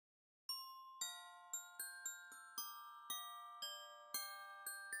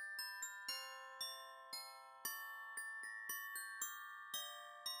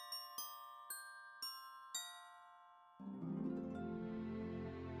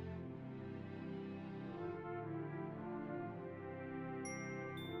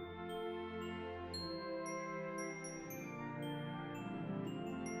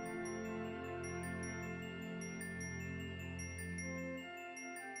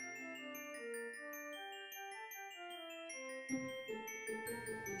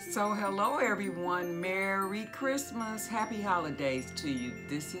So hello everyone, Merry Christmas, Happy Holidays to you.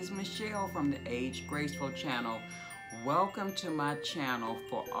 This is Michelle from the Age Graceful channel. Welcome to my channel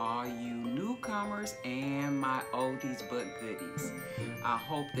for all you newcomers and my oldies but goodies. I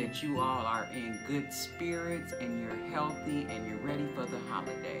hope that you all are in good spirits and you're healthy and you're ready for the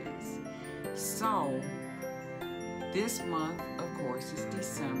holidays. So this month, of course, is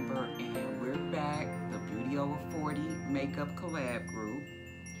December and we're back. The BeautyOver40 Makeup Collab group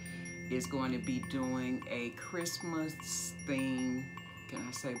is going to be doing a Christmas theme, can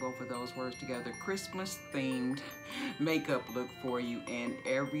I say both of those words together? Christmas themed makeup look for you, and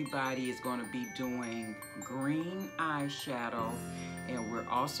everybody is going to be doing green eyeshadow, and we're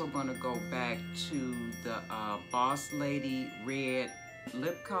also going to go back to the Boss Lady red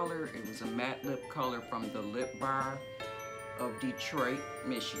lip color. It was a matte lip color from the Lip Bar of Detroit,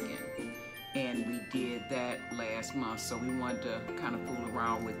 Michigan. And we did that last month, so we wanted to kind of fool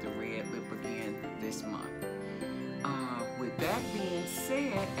around with the red lip again this month. With that being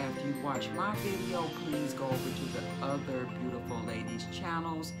said, after you watch my video, please go over to the other beautiful ladies'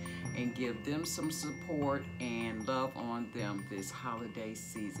 channels and give them some support and love on them this holiday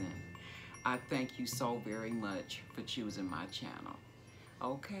season. I thank you so very much for choosing my channel.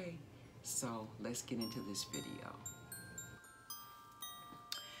 Okay, so let's get into this video.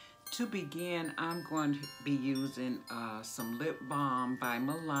 To begin, I'm going to be using some lip balm by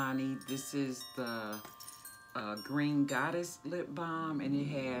Milani. This is the Green Goddess lip balm, and it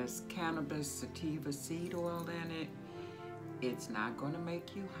has cannabis sativa seed oil in it. It's not going to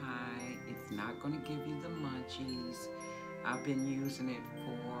make you high. It's not going to give you the munchies. I've been using it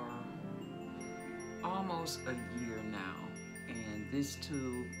for almost a year now, and this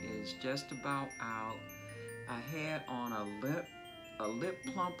tube is just about out. I had on a lip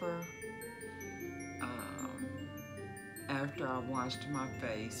plumper after I washed my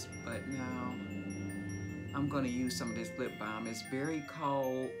face, but now I'm going to use some of this lip balm. It's very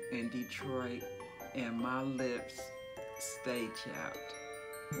cold in Detroit and my lips stay chapped,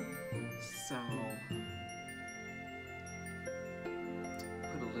 so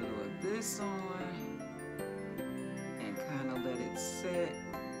put a little of this on and kind of let it set.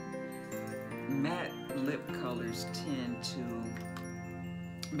 Matte lip colors tend to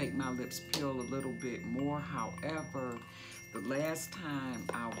make my lips peel a little bit more. However, the last time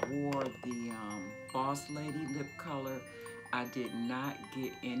I wore the Boss Lady lip color, I did not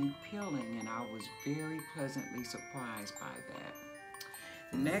get any peeling, and I was very pleasantly surprised by that.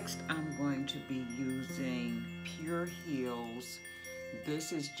 Next, I'm going to be using Pure Heals.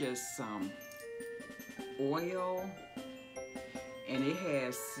 This is just some oil, and it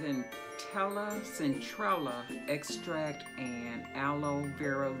has centrella extract and aloe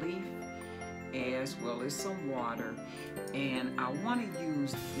vera leaf, as well as some water. And I want to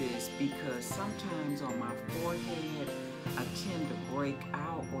use this because sometimes on my forehead I tend to break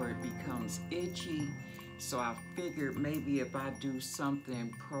out or it becomes itchy. So I figured maybe if I do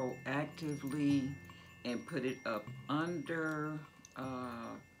something proactively and put it up under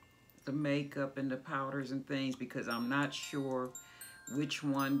the makeup and the powders and things, because I'm not sure which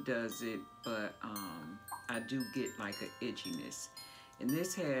one does it, but I do get like an itchiness. And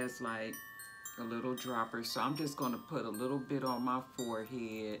this has like a little dropper, so I'm just going to put a little bit on my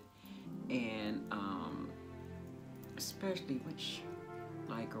forehead, and especially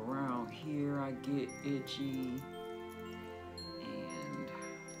like around here I get itchy, and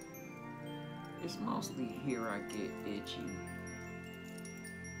it's mostly here I get itchy.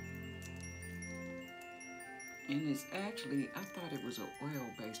 And it's actually, I thought it was an oil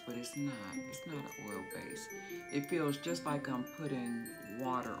base, but it's not. It's not an oil base. It feels just like I'm putting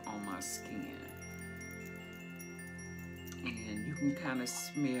water on my skin. And you can kind of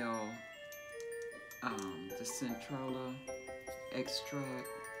smell the centrella extract.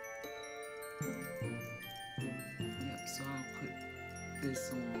 Yep, so I'll put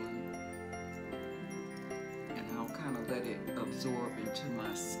this on, and I'll kind of let it absorb into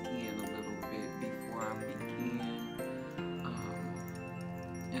my skin a little bit before I begin.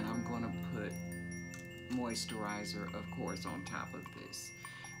 And I'm going to put moisturizer, of course, on top of this.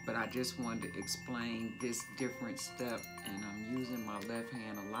 But I just wanted to explain this different step, and I'm using my left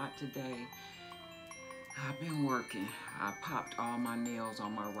hand a lot today. I've been working. I popped all my nails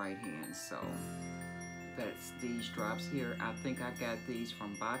on my right hand, so That's these drops here. I think I got these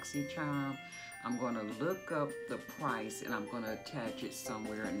from BoxyCharm. I'm going to look up the price and I'm going to attach it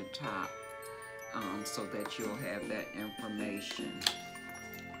somewhere in the top so that you'll have that information.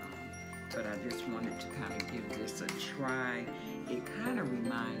 But I just wanted to kind of give this a try. It kind of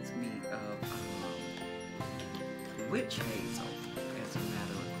reminds me of witch hazel, as a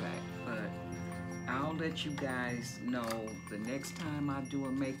matter of fact. But I'll let you guys know the next time I do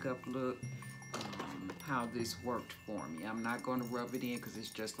a makeup look how this worked for me. I'm not going to rub it in because it's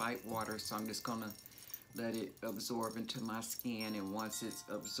just like water, so I'm just going to let it absorb into my skin, and once it's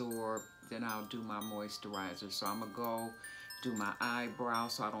absorbed, then I'll do my moisturizer. So I'm going to go do my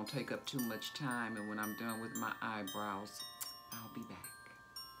eyebrows so I don't take up too much time, and when I'm done with my eyebrows, I'll be back.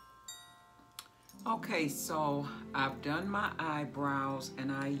 Okay, so I've done my eyebrows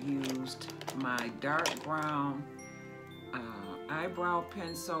and I used my dark brown eyebrow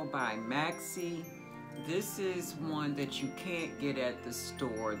pencil by Maxi. This is one that you can't get at the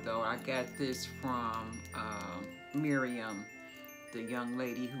store though. I got this from Miriam, the young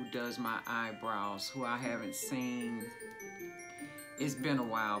lady who does my eyebrows, who I haven't seen. It's been a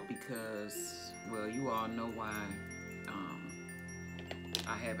while because, well, you all know why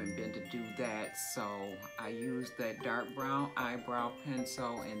I haven't been to do that. So I used that dark brown eyebrow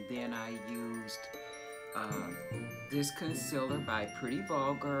pencil, and then I used this concealer by Pretty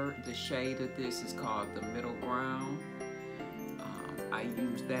Vulgar. The shade of this is called the Middle Brown. I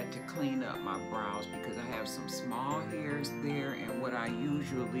use that to clean up my brows because I have some small hairs there, and what I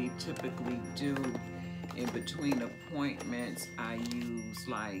usually typically do in between appointments, I use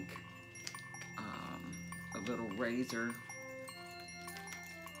like a little razor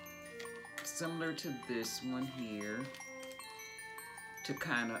similar to this one here to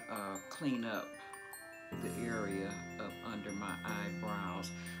kind of clean up the area up under my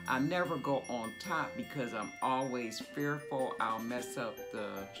eyebrows. I never go on top because I'm always fearful I'll mess up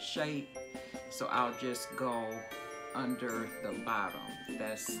the shape, so I'll just go under the bottom.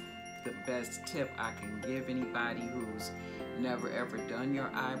 That's the best tip I can give anybody who's never ever done your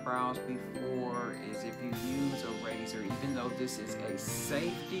eyebrows before, is if you use a razor, even though this is a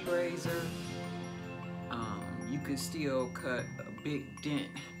safety razor, you can still cut a big dent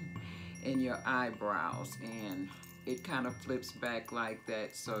in your eyebrows, and it kind of flips back like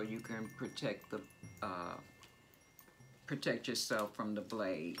that so you can protect yourself from the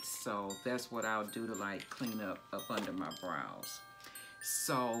blades. So that's what I'll do to like clean up under my brows.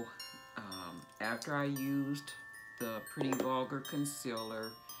 So after I used the Pretty Vulgar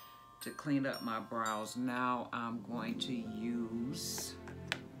concealer to clean up my brows, now I'm going to use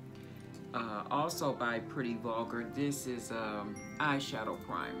also by Pretty Vulgar, this is eyeshadow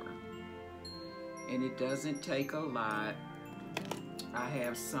primer, and it doesn't take a lot. I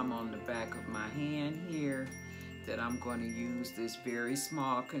have some on the back of my hand here that I'm going to use this very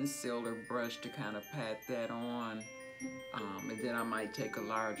small concealer brush to kind of pat that on, and then I might take a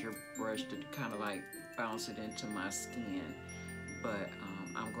larger brush to kind of like bounce it into my skin. But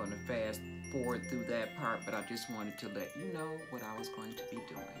I'm going to fast forward through that part, but I just wanted to let you know what I was going to be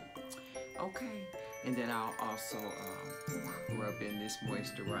doing. Okay, and then I'll also rub in this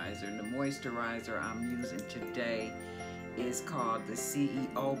moisturizer. And the moisturizer I'm using today is called the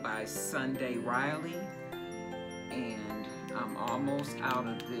CEO by Sunday Riley, and I'm almost out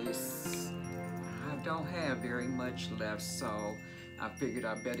of this. I don't have very much left, so I figured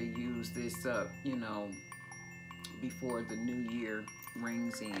I better use this up, you know, before the new year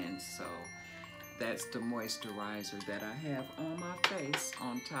rings in. So that's the moisturizer that I have on my face,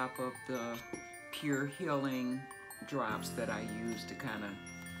 on top of the Pure Healing drops that I use to kind of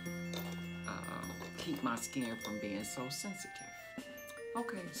keep my skin from being so sensitive.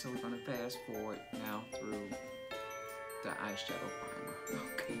 Okay, so we're going to fast forward now through the eyeshadow primer.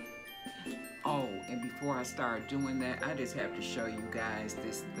 Okay. Oh, and before I start doing that, I just have to show you guys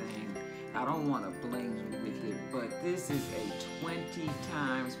this thing. I don't want to bling you with it, but this is a 20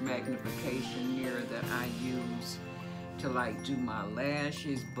 times magnification mirror that I use to like do my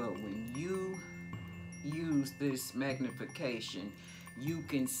lashes. But when you use this magnification, you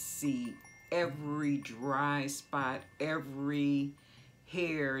can see every dry spot, every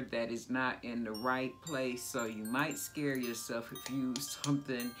hair that is not in the right place. So you might scare yourself if you use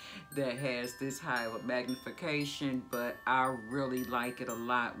something that has this high of a magnification, but I really like it a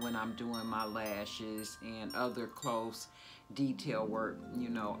lot when I'm doing my lashes and other close detail work. You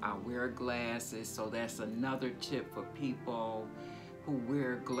know, I wear glasses, so that's another tip for people who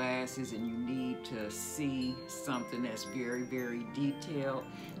wear glasses and you need to see something that's very, very detailed.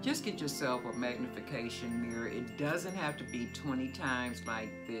 Just get yourself a magnification mirror. It doesn't have to be 20 times like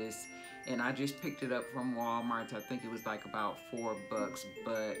this. and I just picked it up from Walmart. I think it was like about $4,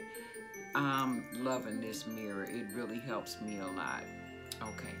 but I'm loving this mirror. It really helps me a lot.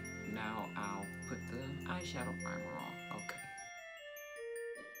 Okay, now I'll put the eyeshadow primer on. Okay.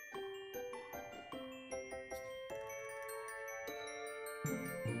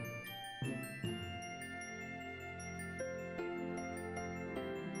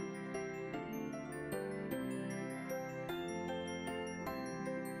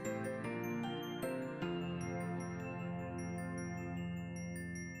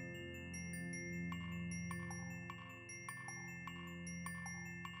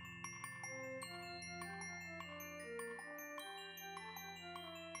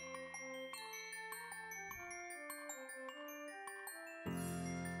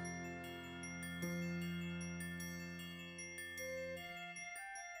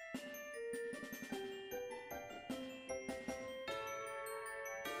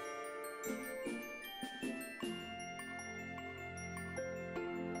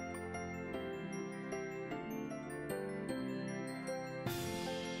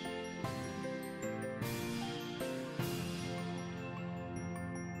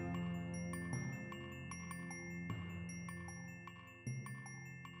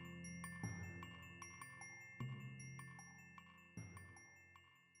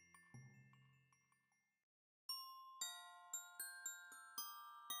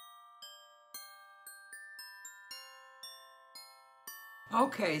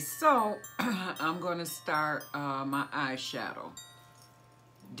 Okay, so I'm going to start my eyeshadow.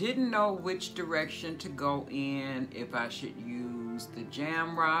 Didn't know which direction to go in, if I should use the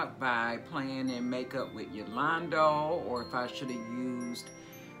Jamrock by Playing in Makeup with Yolando, or if I should have used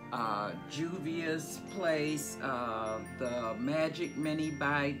Juvia's Place, the Magic Mini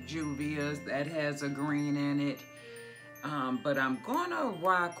by Juvia's that has a green in it. But I'm gonna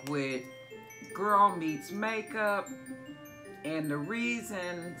rock with Girl Meets Makeup. And the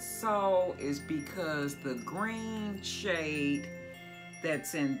reason so is because the green shade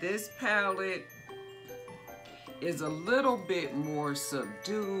that's in this palette is a little bit more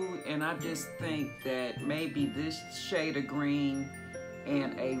subdued, and I just think that maybe this shade of green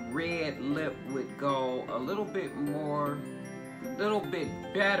and a red lip would go a little bit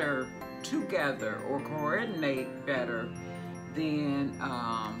better together, or coordinate better than,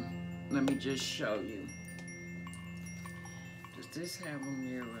 let me just show you. Does this have a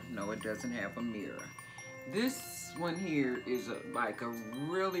mirror? No, it doesn't have a mirror. This one here is like a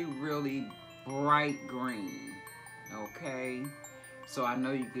really, really bright green, okay? So I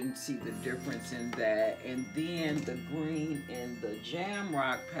know you can see the difference in that. And then the green in the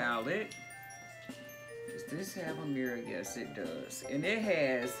Jamrock palette. Does this have a mirror? Yes, it does. And it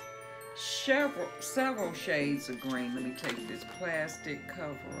has several shades of green. Let me take this plastic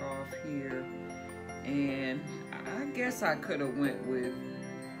cover off here. And I guess I could have went with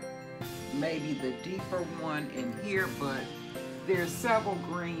maybe the deeper one in here, but there's several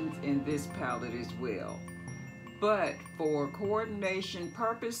greens in this palette as well. But for coordination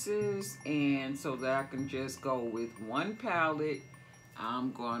purposes, and so that I can just go with one palette,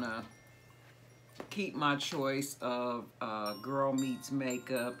 I'm gonna keep my choice of Girl Meets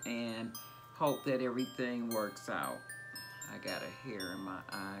Makeup and hope that everything works out. I got a hair in my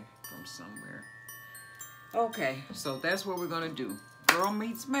eye from somewhere. Okay, so that's what we're gonna do. Girl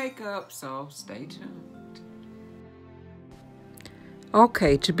Meets Makeup, so stay tuned.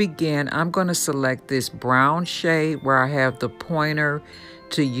 Okay, to begin, I'm gonna select this brown shade where I have the pointer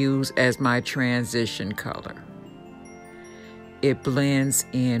to use as my transition color. It blends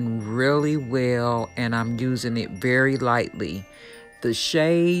in really well, and I'm using it very lightly. The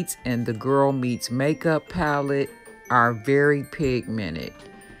shades in the Girl Meets Makeup palette are very pigmented,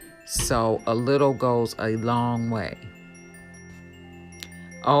 so a little goes a long way.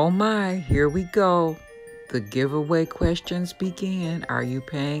 Oh my, here we go. The giveaway questions begin. Are you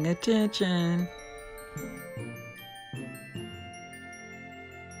paying attention?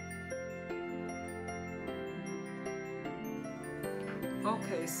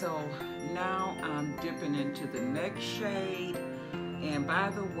 Okay, so now I'm dipping into the next shade. And by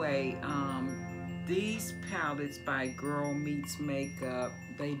the way, these palettes by Girl Meets Makeup,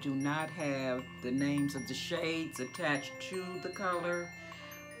 they do not have the names of the shades attached to the color.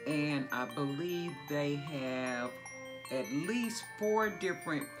 And I believe they have at least 4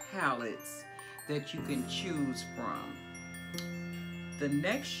 different palettes that you can choose from. The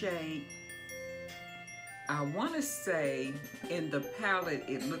next shade, I want to say in the palette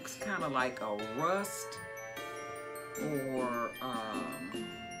it looks kind of like a rust, or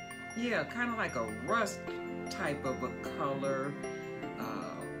yeah, kind of like a rust type of a color.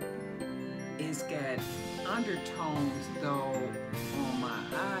 it's got undertones though on my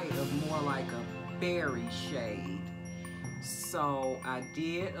eye of more like a berry shade. So I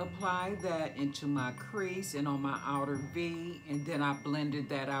did apply that into my crease and on my outer V, and then I blended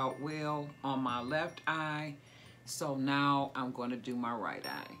that out well on my left eye. So now I'm going to do my right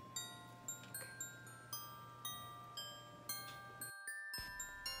eye.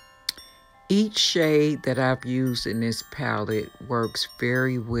 Each shade that I've used in this palette works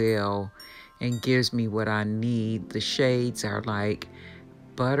very well and gives me what I need. The shades are like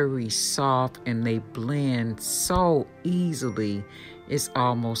buttery soft and they blend so easily. It's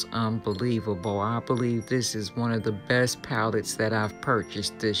almost unbelievable. I believe this is one of the best palettes that I've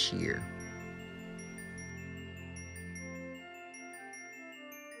purchased this year.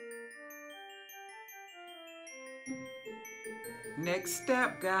 Next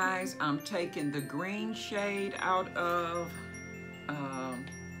step, guys, I'm taking the green shade out of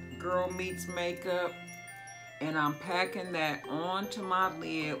Girl Meets Makeup, and I'm packing that onto my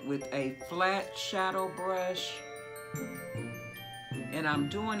lid with a flat shadow brush. And I'm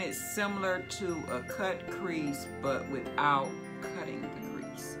doing it similar to a cut crease, but without cutting the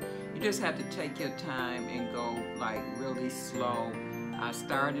crease. You just have to take your time and go like really slow. I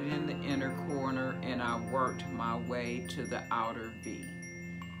started in the inner corner and I worked my way to the outer V.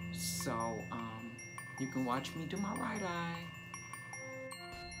 So you can watch me do my right eye.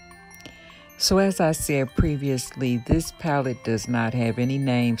 So as I said previously, this palette does not have any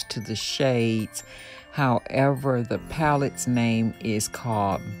names to the shades. However, the palette's name is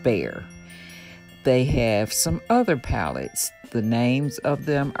called Bear. They have some other palettes. The names of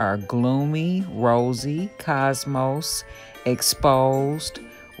them are Gloomy, Rosy, Cosmos, Exposed,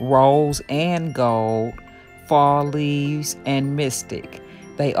 Rose and Gold, Fall Leaves, and Mystic.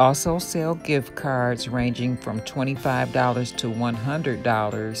 They also sell gift cards ranging from $25 to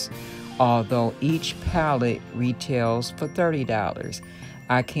 $100, although each palette retails for $30.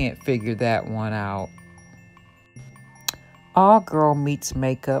 I can't figure that one out. All Girl Meets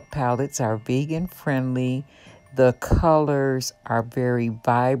Makeup palettes are vegan friendly. The colors are very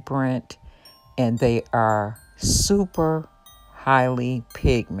vibrant and they are super highly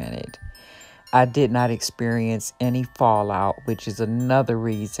pigmented. I did not experience any fallout, which is another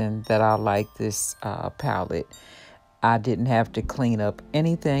reason that I like this palette. I didn't have to clean up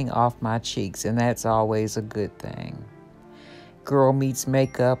anything off my cheeks, and that's always a good thing. Girl Meets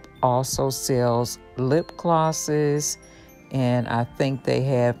Makeup also sells lip glosses, and I think they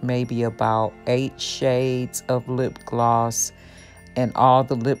have maybe about 8 shades of lip gloss, and all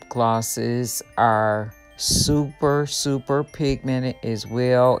the lip glosses are super pigmented as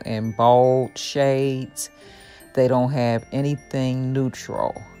well in bold shades. They don't have anything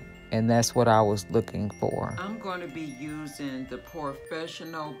neutral, and that's what I was looking for. I'm going to be using the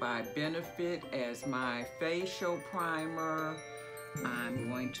Professional by Benefit as my facial primer. I'm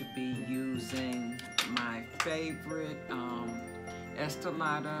going to be using my favorite Estee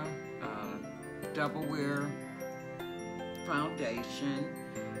Lauder Double Wear foundation,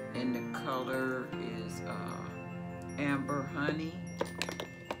 and the color is Amber Honey.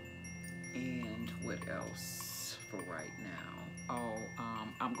 And what else for right now?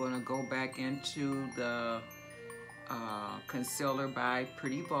 I'm going to go back into the concealer by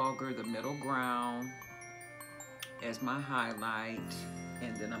Pretty Vulgar, the Middle Ground, as my highlight.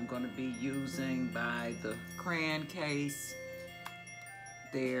 And then I'm going to be using by the Crayon Case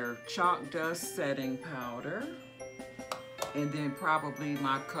their Chalk Dust Setting Powder. And then probably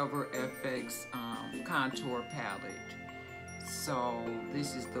my Cover FX Contour Palette. So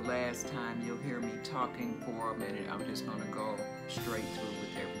this is the last time you'll hear me talking for a minute. I'm just going to go straight through with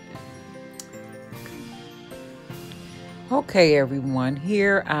everything. Okay, everyone.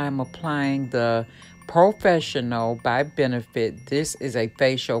 Here I'm applying the Professional by Benefit. This is a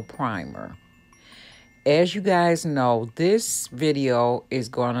facial primer. As you guys know, this video is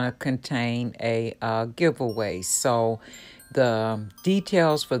going to contain a giveaway. So the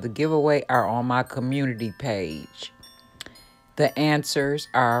details for the giveaway are on my community page. The answers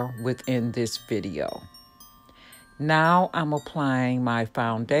are within this video. Now I'm applying my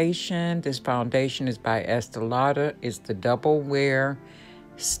foundation. This foundation is by Estee Lauder. It's the Double Wear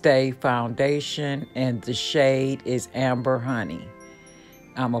Stay Foundation, and the shade is Amber Honey.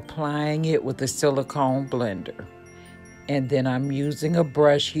 I'm applying it with a silicone blender. And then I'm using a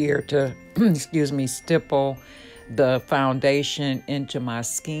brush here to, excuse me, stipple the foundation into my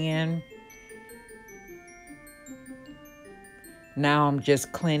skin. Now I'm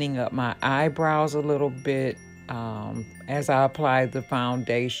just cleaning up my eyebrows a little bit. As I applied the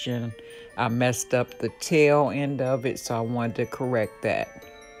foundation, I messed up the tail end of it, so I wanted to correct that.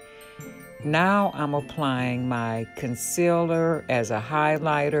 Now I'm applying my concealer as a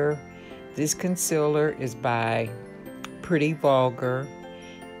highlighter. This concealer is by Pretty Vulgar,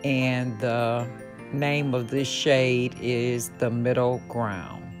 and the name of this shade is the Middle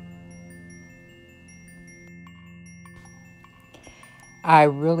Ground. I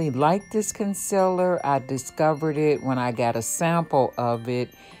really like this concealer. I discovered it when I got a sample of it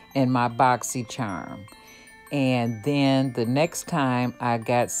in my BoxyCharm. And then the next time I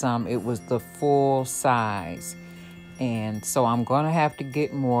got some, it was the full size. And so I'm going to have to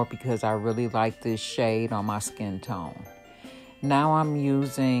get more because I really like this shade on my skin tone. Now I'm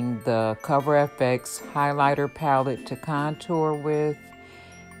using the Cover FX highlighter palette to contour with.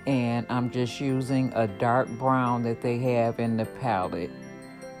 And I'm just using a dark brown that they have in the palette.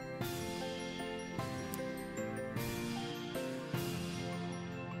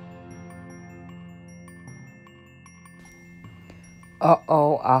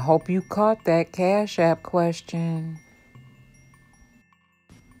 Uh-oh, I hope you caught that Cash App question.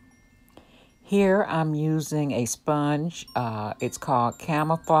 Here I'm using a sponge. It's called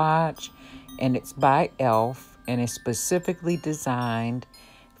Camouflage, and it's by e.l.f. and it's specifically designed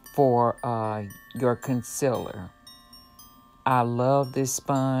for your concealer. I love this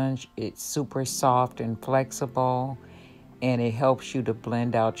sponge. It's super soft and flexible, and it helps you to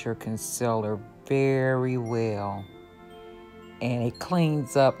blend out your concealer very well. And it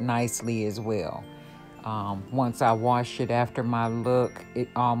cleans up nicely as well. Once I wash it after my look, it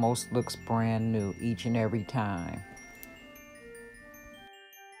almost looks brand new each and every time.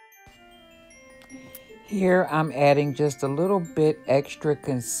 Here I'm adding just a little bit extra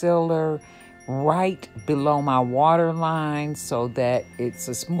concealer right below my waterline so that it's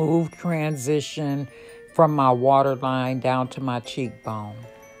a smooth transition from my waterline down to my cheekbone.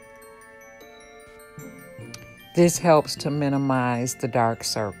 This helps to minimize the dark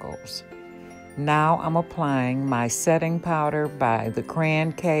circles. Now I'm applying my setting powder by the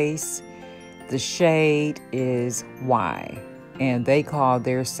Crayon Case. The shade is Y, and they call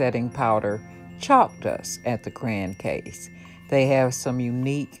their setting powder Chalk Dust at the Crayon Case. They have some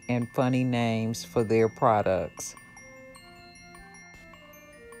unique and funny names for their products.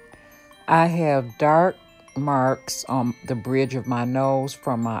 I have dark marks on the bridge of my nose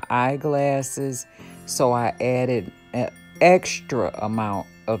from my eyeglasses, so I added an extra amount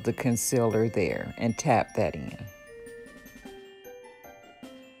of the concealer there and tap that in.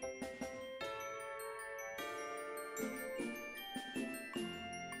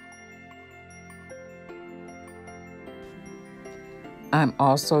 I'm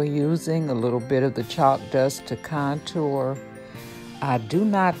also using a little bit of the chalk dust to contour. I do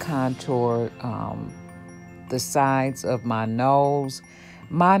not contour the sides of my nose.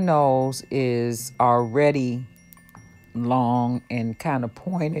 My nose is already long and kind of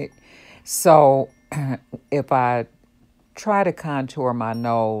pointed. So if I try to contour my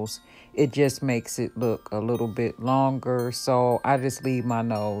nose, it just makes it look a little bit longer. So I just leave my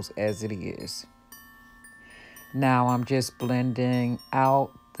nose as it is. Now I'm just blending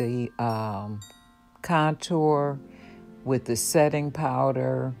out the contour with the setting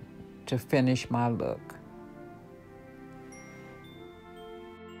powder to finish my look.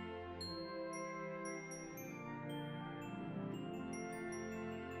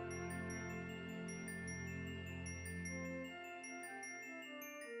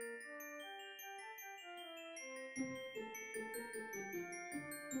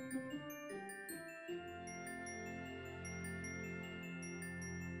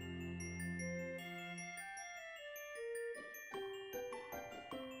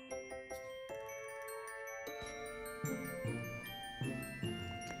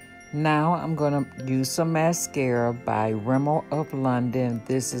 Now I'm going to use some mascara by Rimmel of London.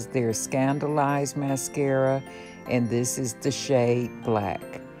 This is their Scandalized mascara, and this is the shade Black.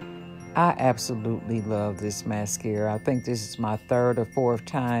 I absolutely love this mascara. I think this is my third or fourth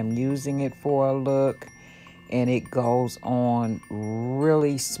time using it for a look, and it goes on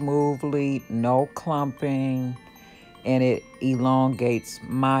really smoothly, no clumping, and it elongates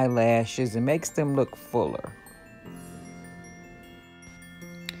my lashes and makes them look fuller.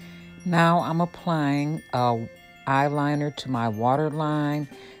 Now I'm applying a eyeliner to my waterline.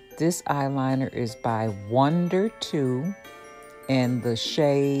 This eyeliner is by Wonder 2, and the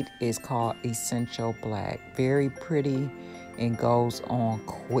shade is called Essential Black. Very pretty and goes on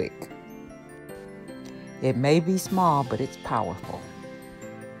quick. It may be small, but it's powerful.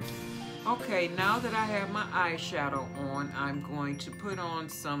 Okay, now that I have my eyeshadow on, I'm going to put on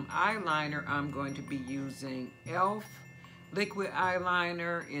some eyeliner. I'm going to be using e.l.f. liquid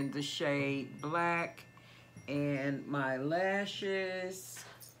eyeliner in the shade Black, and my lashes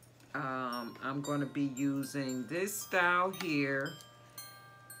I'm going to be using this style here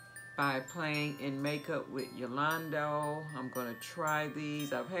by Playing in Makeup with Yolando. I'm going to try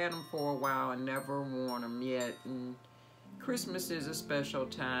these. I've had them for a while and never worn them yet. And Christmas is a special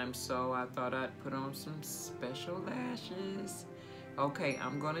time, so I thought I'd put on some special lashes. Okay,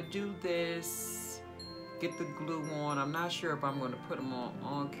 I'm going to do this. Get the glue on. I'm not sure if I'm going to put them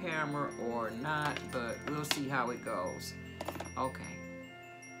on camera or not, but we'll see how it goes. Okay.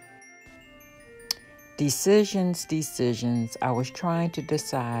 Decisions. I was trying to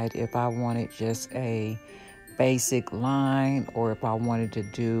decide if I wanted just a basic line or if I wanted to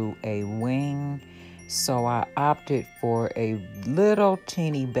do a wing. So I opted for a little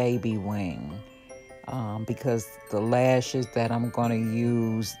teeny baby wing because the lashes that I'm going to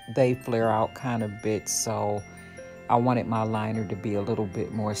use, they flare out kind of bit. So I wanted my liner to be a little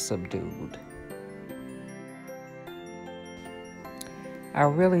bit more subdued. I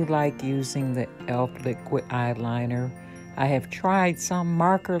really like using the e.l.f. liquid eyeliner. I have tried some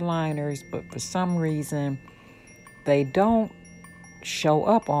marker liners, but for some reason, they don't show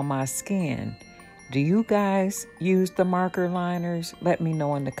up on my skin. Do you guys use the marker liners? Let me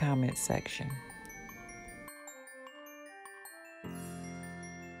know in the comment section.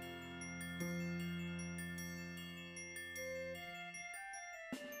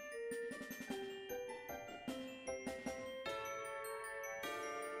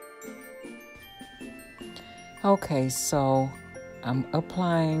 Okay, so I'm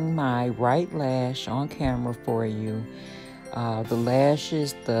applying my right lash on camera for you. The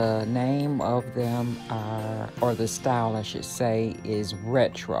lashes, the name of them are, or the style I should say, is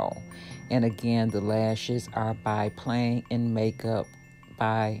Retro. And again, the lashes are by Playing in Makeup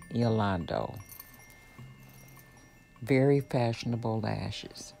by Yolando. Very fashionable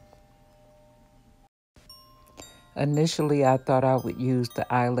lashes. Initially, I thought I would use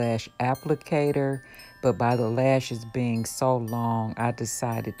the eyelash applicator, but by the lashes being so long, I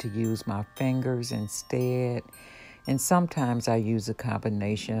decided to use my fingers instead. And sometimes I use a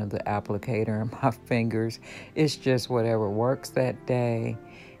combination of the applicator and my fingers. It's just whatever works that day.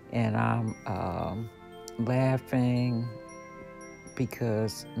 And I'm laughing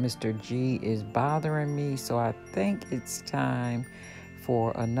because Mr. G is bothering me. So I think it's time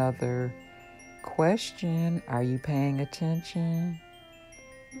for another question. Are you paying attention?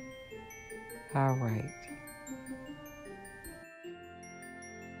 All right.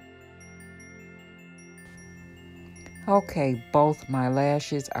 Okay, both my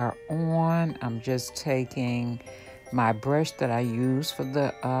lashes are on. I'm just taking my brush that I use for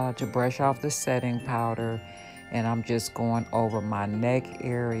the to brush off the setting powder, and I'm just going over my neck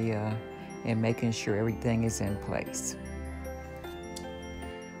area and making sure everything is in place.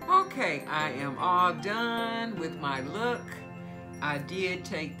 Okay, I am all done with my look. I did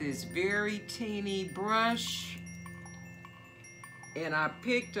take this very teeny brush and I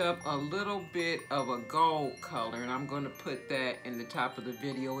picked up a little bit of a gold color, and I'm going to put that in the top of the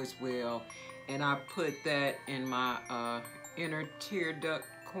video as well. And I put that in my inner tear duct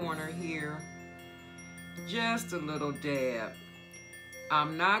corner here. Just a little dab.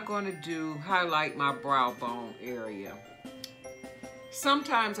 I'm not going to highlight my brow bone area.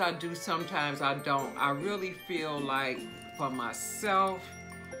 Sometimes I do, sometimes I don't. I really feel like for myself,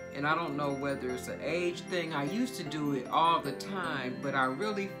 and I don't know whether it's an age thing. I used to do it all the time, but I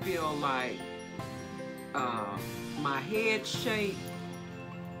really feel like my head shape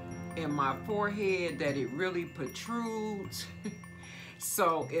and my forehead, that it really protrudes.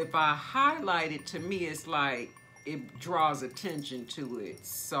 So if I highlight it, to me, it's like it draws attention to it.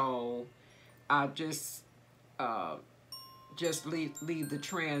 So I just leave the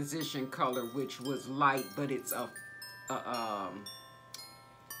transition color, which was light, but it's a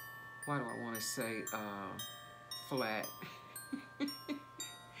why do I want to say flat?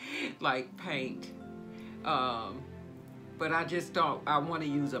 Like paint. But I just don't, I want to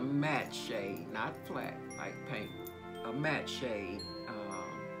use a matte shade, not flat, like paint. A matte shade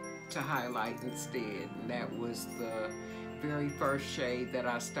to highlight instead. And that was the very first shade that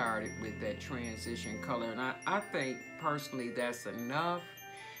I started with, that transition color. And I think personally that's enough.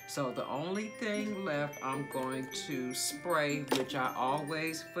 So the only thing left, I'm going to spray, which I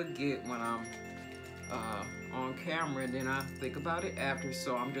always forget when I'm on camera, and then I think about it after.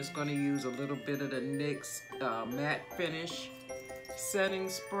 So I'm just going to use a little bit of the NYX matte finish setting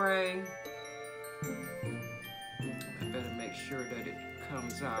spray. I better make sure that it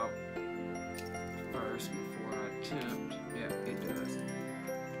comes out first before I attempt. Yeah, it does.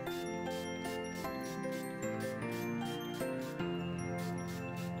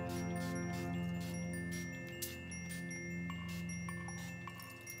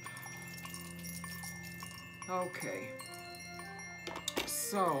 Okay,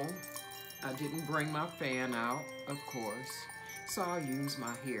 so I didn't bring my fan out, of course, so I'll use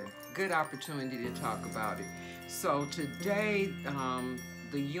my hair. Good opportunity to talk about it. So today,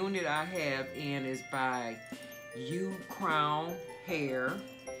 the unit I have in is by U Crown Hair.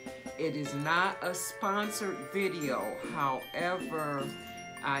 It is not a sponsored video. However,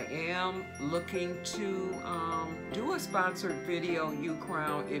 I am looking to do a sponsored video, U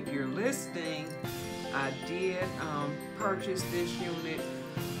Crown. If you're listening, I did purchase this unit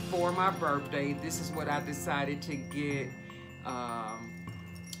for my birthday. This is what I decided to get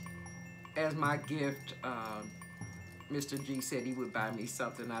as my gift. Mr. G said he would buy me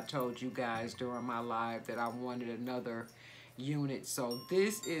something. I told you guys during my live that I wanted another unit. So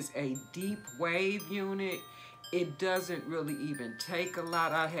this is a deep wave unit. It doesn't really even take a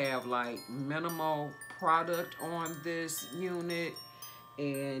lot. I have like minimal product on this unit,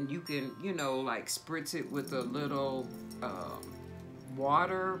 and you can, you know, like spritz it with a little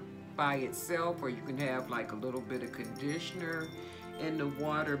water by itself, or you can have like a little bit of conditioner in the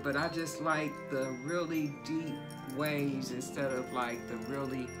water. But I just like the really deep waves instead of like the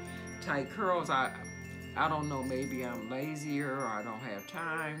really tight curls. I don't know, maybe I'm lazier or I don't have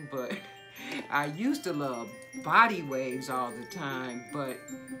time, but I used to love body waves all the time, but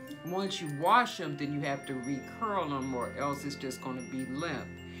once you wash them, then you have to recurl them or else it's just going to be limp.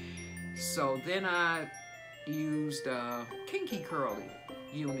 So then I used kinky curly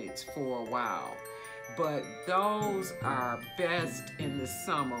units for a while, but those are best in the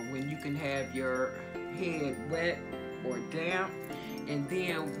summer when you can have your head wet or damp. And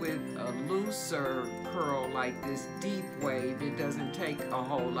then with a looser curl like this deep wave, it doesn't take a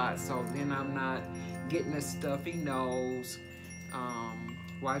whole lot. So then I'm not getting a stuffy nose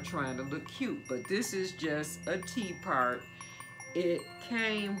while trying to look cute. But this is just a T part. It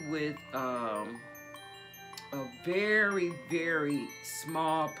came with a very, very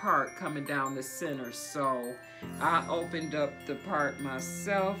small part coming down the center. So I opened up the part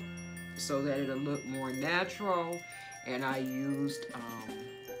myself so that it'll look more natural. And I used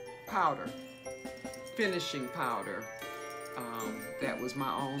powder, finishing powder. That was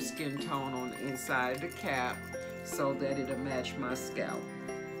my own skin tone on the inside of the cap so that it'll match my scalp.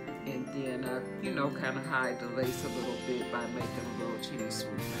 And then I, you know, kind of hide the lace a little bit by making a little teeny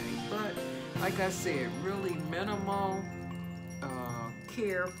swoop thing. But like I said, really minimal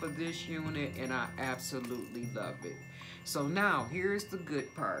care for this unit, and I absolutely love it. So now here's the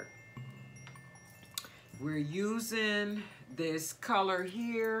good part. We're using this color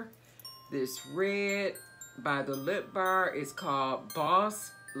here, this red by the Lip Bar. It's called Boss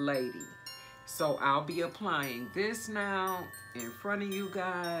Lady. So I'll be applying this now in front of you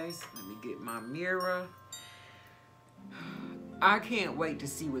guys. Let me get my mirror. I can't wait to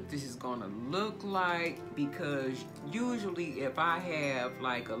see what this is gonna look like, because usually if I have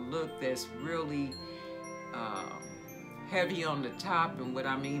like a look that's really heavy on the top, and what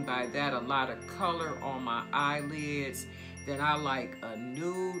I mean by that, a lot of color on my eyelids, then I like a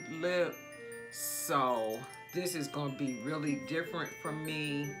nude lip. So this is gonna be really different from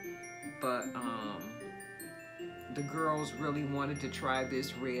me, but the girls really wanted to try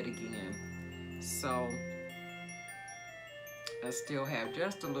this red again. So I still have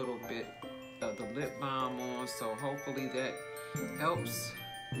just a little bit of the lip balm on, so hopefully that helps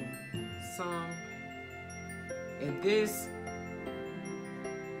some. And this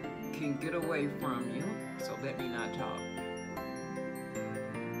can get away from you, so let me not talk.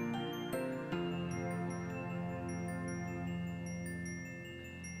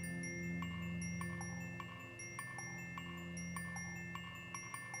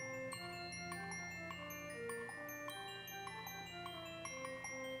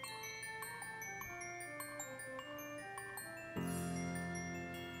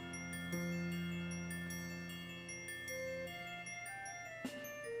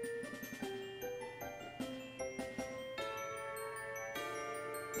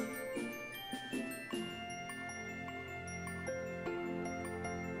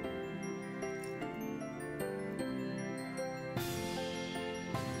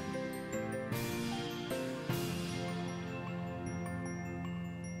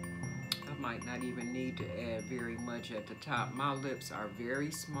 Might not even need to add very much at the top. My lips are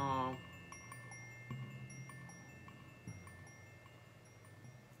very small.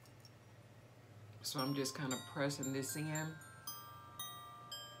 So I'm just kind of pressing this in. And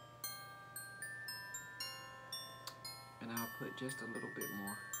I'll put just a little bit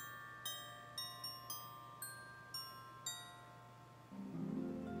more.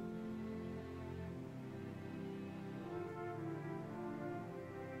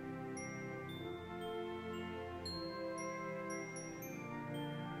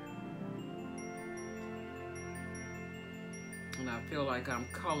 And I feel like I'm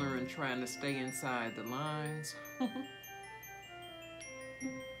coloring, trying to stay inside the lines.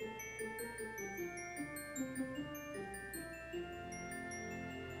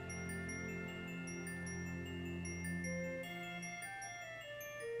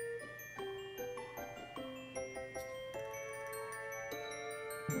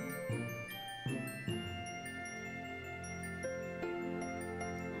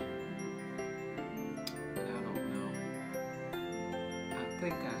 I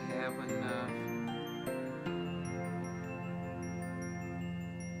think I have enough.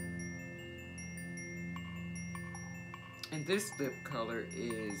 And this lip color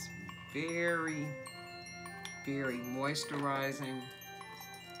is very, very moisturizing.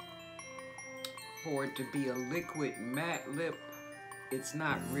 For it to be a liquid matte lip, it's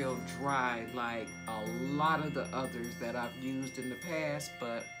not real dry like a lot of the others that I've used in the past,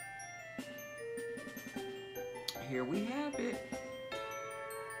 but here we have it.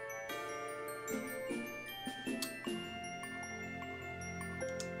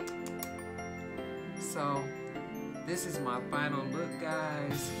 So this is my final look,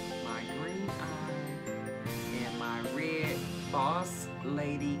 guys. My green eye and my red Boss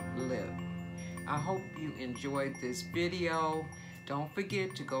Lady lip. I hope you enjoyed this video. Don't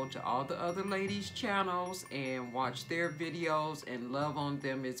forget to go to all the other ladies' channels and watch their videos and love on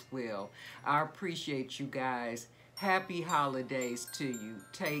them as well. I appreciate you guys. Happy holidays to you.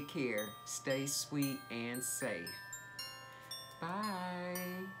 Take care. Stay sweet and safe.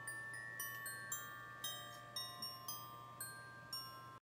 Bye.